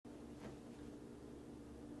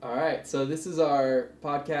All right, so this is our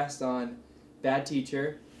podcast on Bad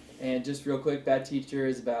Teacher, and just real quick, Bad Teacher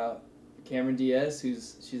is about Cameron Diaz,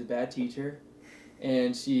 she's a bad teacher,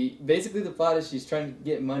 and she basically the plot is she's trying to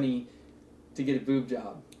get money to get a boob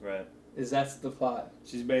job. Right. That's the plot.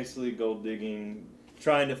 She's basically gold digging,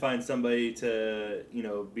 trying to find somebody to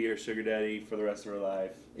be her sugar daddy for the rest of her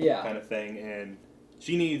life. Yeah. Kind of thing, and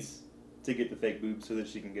she needs to get the fake boobs so that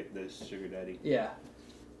she can get this sugar daddy. Yeah,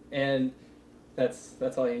 and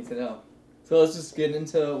that's all you need to know. So let's just get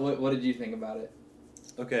into what did you think about it?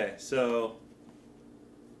 Okay, so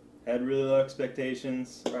had really low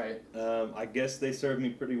expectations. Right. I guess they served me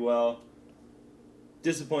pretty well.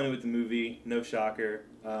 Disappointed with the movie, no shocker.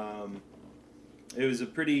 It was a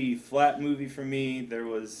pretty flat movie for me. There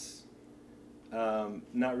was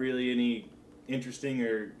not really any interesting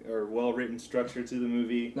or well-written structure to the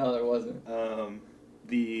movie. No, there wasn't.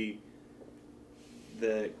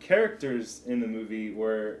 The characters in the movie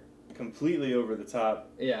were completely over the top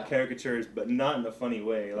caricatures, but not in a funny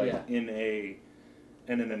way.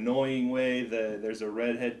 In an annoying way. There's a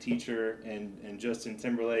redhead teacher and Justin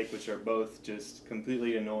Timberlake, which are both just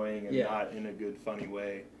completely annoying and not in a good funny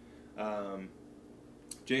way.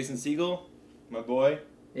 Jason Segel, my boy,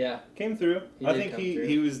 came through. I think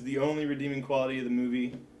he was the only redeeming quality of the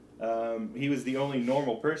movie. He was the only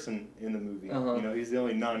normal person in the movie. Uh-huh. He's the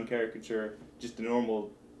only non-caricature, just a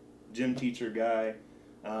normal gym teacher guy.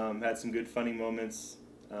 Had some good funny moments,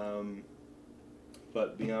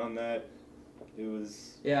 but beyond that, it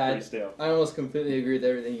was pretty stale. I almost completely agree with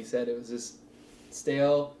everything you said. It was just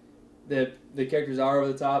stale. The characters are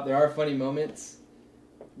over the top. There are funny moments,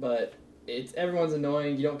 but everyone's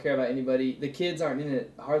annoying. You don't care about anybody. The kids aren't in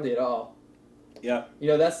it hardly at all. Yeah.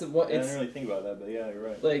 That's what I didn't really think about that, but yeah, you're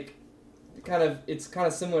right. It's kind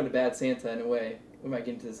of similar to Bad Santa in a way. We might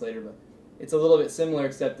get into this later, but it's a little bit similar,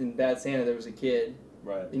 except in Bad Santa there was a kid.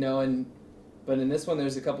 Right. But in this one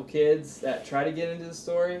there's a couple kids that try to get into the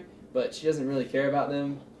story, but she doesn't really care about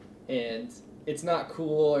them, and it's not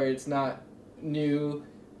cool or it's not a new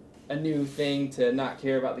thing to not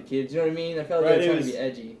care about the kids. You know what I mean? I felt like they were trying to be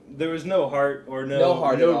edgy. There was no heart or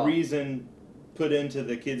no reason put into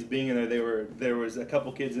the kids being in there. There was a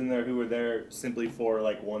couple kids in there who were there simply for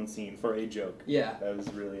one scene, for a joke. Yeah. That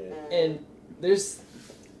was really it. And there's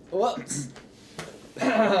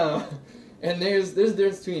and there's a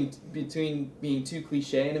difference between being too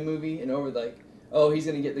cliche in a movie and over he's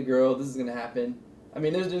gonna get the girl, this is gonna happen. I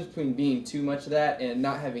mean, there's a difference between being too much of that and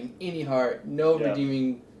not having any heart, no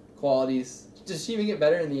redeeming qualities. Does she even get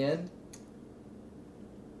better in the end?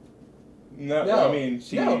 No. I mean,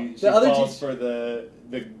 she falls for the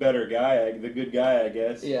better guy, the good guy, I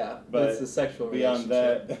guess. Yeah, but it's a sexual beyond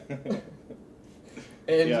relationship. that.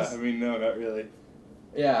 And no, not really.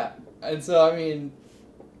 Yeah, and so, I mean,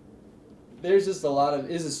 there's just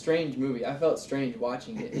it's a strange movie. I felt strange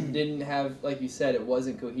watching it. It didn't have, like you said, it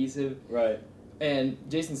wasn't cohesive. Right. And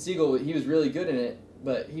Jason Segel, he was really good in it,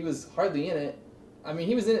 but he was hardly in it. I mean,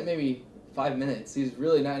 he was in it maybe 5 minutes. He was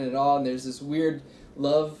really not in it at all, and there's this weird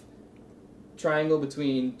love triangle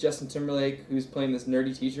between Justin Timberlake, who's playing this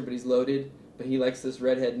nerdy teacher, but he's loaded, but he likes this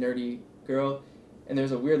redhead nerdy girl, and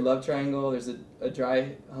there's a weird love triangle. There's a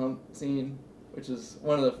dry hump scene, which is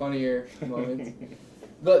one of the funnier moments.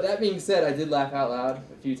 But that being said, I did laugh out loud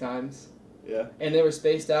a few times. Yeah. And they were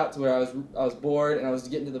spaced out to where I was bored, and I was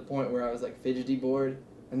getting to the point where I was fidgety bored,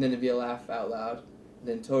 and then it'd be a laugh out loud, and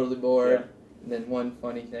then totally bored, and then one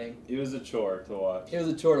funny thing. It was a chore to watch. It was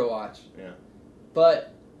a chore to watch. Yeah.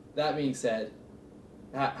 But that being said,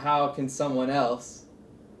 how can someone else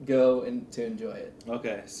go to enjoy it?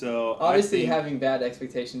 Okay, so obviously having bad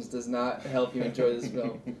expectations does not help you enjoy this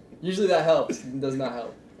film. Usually that helps. It does not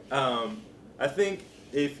help. I think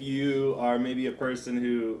if you are maybe a person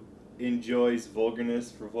who enjoys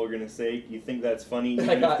vulgarness for vulgarness' sake, you think that's funny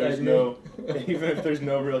even if there's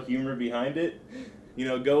no real humor behind it.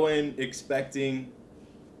 Go in expecting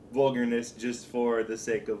vulgarness just for the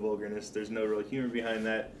sake of vulgarness. There's no real humor behind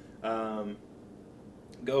that.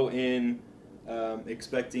 Go in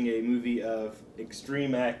expecting a movie of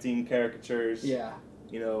extreme acting, caricatures. Yeah.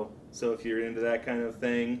 So if you're into that kind of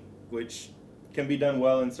thing, which can be done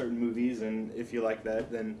well in certain movies, and if you like that,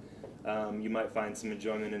 then you might find some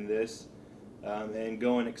enjoyment in this. And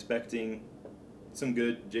go in expecting some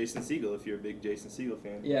good Jason Segel if you're a big Jason Segel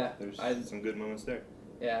fan. Yeah. There's some good moments there.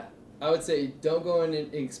 Yeah. I would say don't go in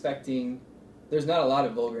expecting... There's not a lot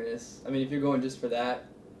of vulgarness. I mean, if you're going just for that,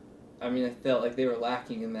 I mean, I felt like they were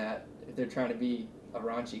lacking in that if they're trying to be a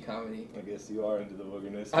raunchy comedy. I guess you are into the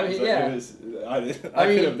vulgarness. I mean, yeah. I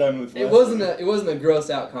could have done with less. It wasn't a gross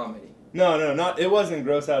out comedy. No, it wasn't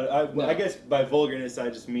gross out. No. I guess by vulgarness I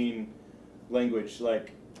just mean language,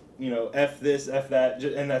 like F this, F that,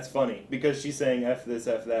 and that's funny because she's saying F this,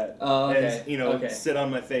 F that. Oh, okay. And, Okay. sit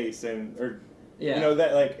on my face Yeah.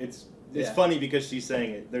 that like it's Yeah. funny because she's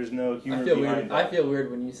saying it. There's no humor I feel behind weird. that. I feel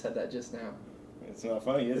weird when you said that just now. It's not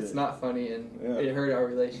funny, is it? It's not funny, and Yeah. it hurt our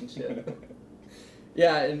relationship.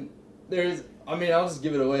 Yeah, and I'll just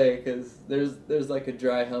give it away because there's like a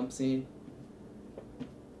dry hump scene.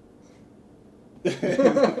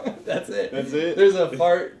 That's it. That's it? There's a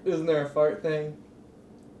fart. Isn't there a fart thing?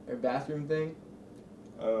 Or bathroom thing?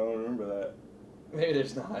 I don't remember that. Maybe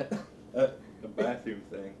there's not. A bathroom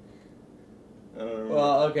thing. I don't remember.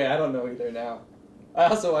 Well, okay, I don't know either now. I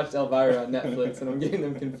also watched Elvira on Netflix, and I'm getting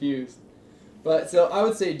them confused. But, so I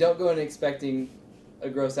would say don't go in expecting a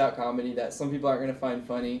gross out comedy that some people aren't going to find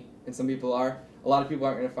funny, and some people are. A lot of people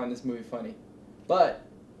aren't going to find this movie funny. But,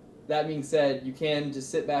 that being said, you can just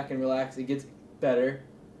sit back and relax. It gets better.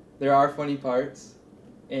 There are funny parts.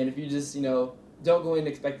 And if you just, don't go in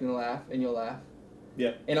expecting to laugh, and you'll laugh.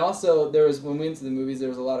 Yeah. And also, when we went to the movies, there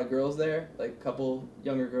was a lot of girls there, like a couple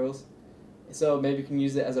younger girls. So maybe you can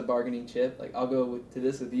use it as a bargaining chip. Like, I'll go to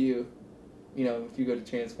this with you, if you go to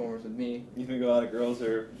Transformers with me. You think a lot of girls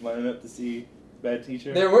are lining up to see Bad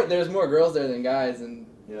Teacher? There's more girls there than guys, and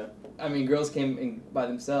Yeah. girls came in by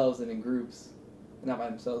themselves and in groups. Not by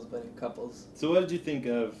themselves, but in couples. So what did you think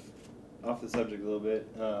of, off the subject a little bit,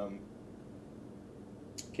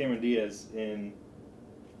 Cameron Diaz in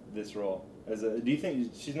this role? Do you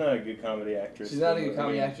think she's not a good comedy actress? She's not a good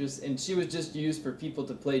comedy actress, and she was just used for people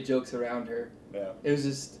to play jokes around her. Yeah. It was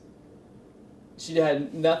just, she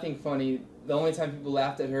had nothing funny. The only time people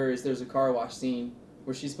laughed at her is there's a car wash scene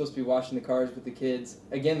where she's supposed to be washing the cars with the kids.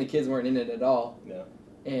 Again, the kids weren't in it at all. Yeah.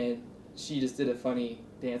 And she just did a funny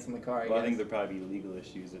dance in the car, I Well, guess. I think there'd probably be legal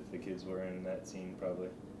issues if the kids were in that scene, probably.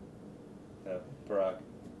 Barack.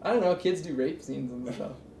 I don't know, kids do rape scenes and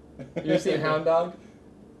stuff. You ever seen Hound Dog?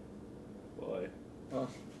 Boy. Oh,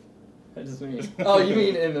 I just mean. Oh, you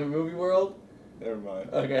mean in the movie world? Never mind.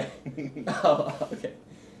 Okay. Oh, okay.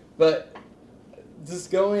 But just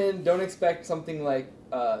go in. Don't expect something like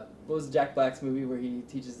what was Jack Black's movie where he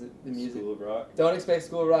teaches the music? School of Rock. Don't expect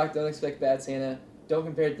School of Rock. Don't expect Bad Santa. Don't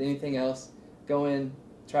compare it to anything else. Go in.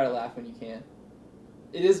 Try to laugh when you can.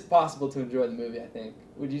 It is possible to enjoy the movie, I think.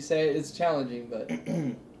 Would you say it's challenging, but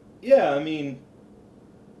Yeah,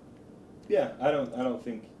 yeah, I don't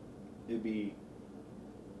think it'd be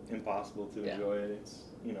impossible to enjoy it. It's,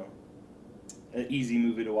 an easy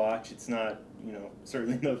movie to watch. It's not,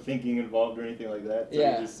 certainly no thinking involved or anything like that. So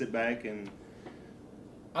Yeah. you just sit back and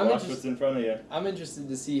I'm watch what's in front of you. I'm interested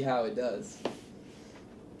to see how it does.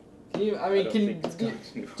 Can you? I don't think it's going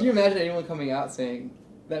to. Do you imagine anyone coming out saying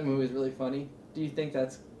that movie is really funny? Do you think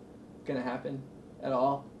that's gonna happen at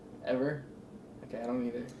all, ever? Okay, I don't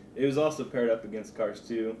either. It was also paired up against Cars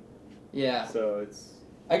 2. Yeah. So it's.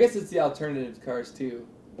 I guess it's the alternative to Cars 2.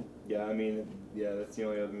 Yeah, that's the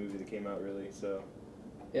only other movie that came out really. So.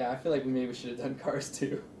 Yeah, I feel like we maybe should have done Cars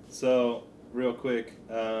 2. So real quick,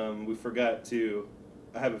 we forgot to.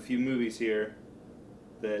 I have a few movies here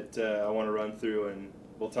that I want to run through, and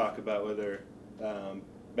we'll talk about whether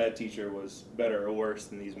Bad Teacher was better or worse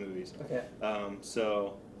than these movies. Okay.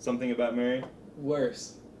 So, Something About Mary?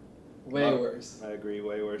 Worse. Way worse. I agree,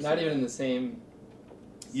 way worse. Not even in the same...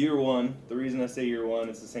 Year One. The reason I say Year One,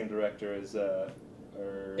 it's the same director as...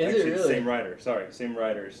 Is it really? Same writer. Sorry, same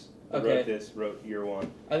writers that wrote Year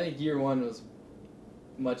One. I think Year One was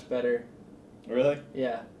much better. Really?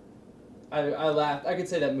 Yeah. I laughed. I could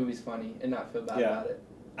say that movie's funny and not feel bad about it.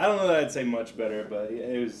 I don't know that I'd say much better, but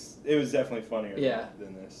it was definitely funnier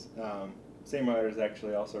than this. Same writer's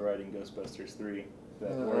actually also writing Ghostbusters 3.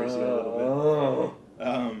 That worries you a little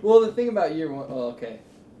bit. Well, the thing about Year One... Well, okay.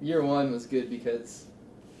 Year One was good because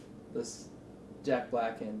this Jack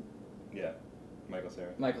Black and... Yeah. Michael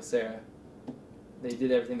Cera. They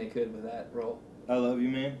did everything they could with that role. I Love You,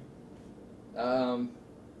 Man?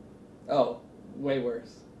 Way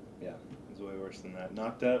worse. Yeah, it was way worse than that.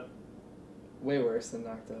 Knocked Up? Way worse than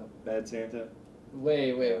Knocked Up. Bad Santa?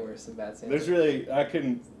 Way worse than Bad Santa. There's really... I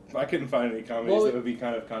couldn't find any comedies that would be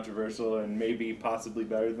kind of controversial and maybe possibly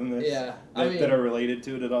better than this. Yeah. That are related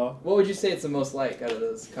to it at all. What would you say it's the most like out of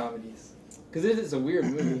those comedies? Because it is a weird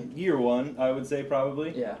movie. Year One, I would say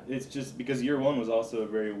probably. Yeah. It's just because Year One was also a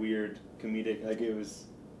very weird comedic... Like, it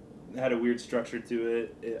had a weird structure to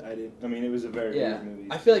it. It was a very weird movie.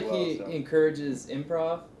 I feel like he encourages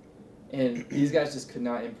improv, and these guys just could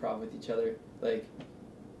not improv with each other. Like,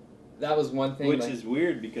 that was one thing. Which is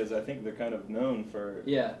weird because I think they're kind of known for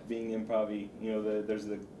being improv-y. There's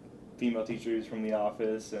the female teacher who's from The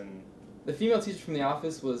Office, and... The female teacher from The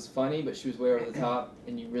Office was funny, but she was way over the top,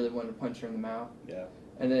 and you really wanted to punch her in the mouth. Yeah.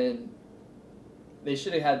 And then they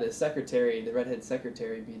should have had the secretary, the redhead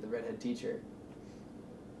secretary, be the redhead teacher.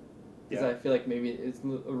 Because I feel like maybe it's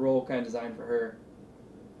a role kind of designed for her.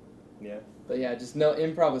 Yeah. But yeah, just no,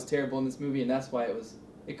 improv was terrible in this movie, and that's why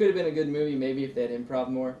it could have been a good movie maybe if they had improv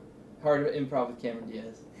more. Hard to improv with Cameron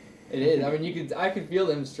Diaz. It is. I mean, I could feel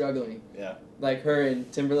them struggling. Yeah. Like her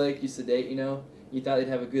and Timberlake used to date, you know. You thought they'd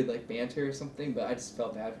have a good like banter or something, but I just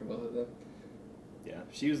felt bad for both of them. Yeah,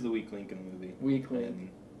 she was the weak link in the movie. Weak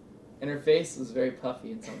link. And her face was very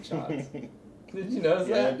puffy in some shots. Did you notice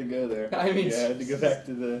that? I had to go there. I mean, I had to go back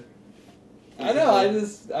to the. I know.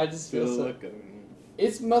 I just feel so. Look.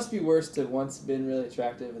 It must be worse to once been really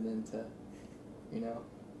attractive and then to, you know,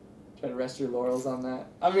 try to rest your laurels on that.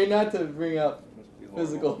 I mean, not to bring up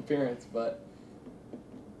physical appearance, but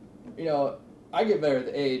you know, I get better with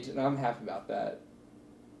age, and I'm happy about that.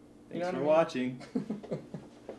 Thanks for watching.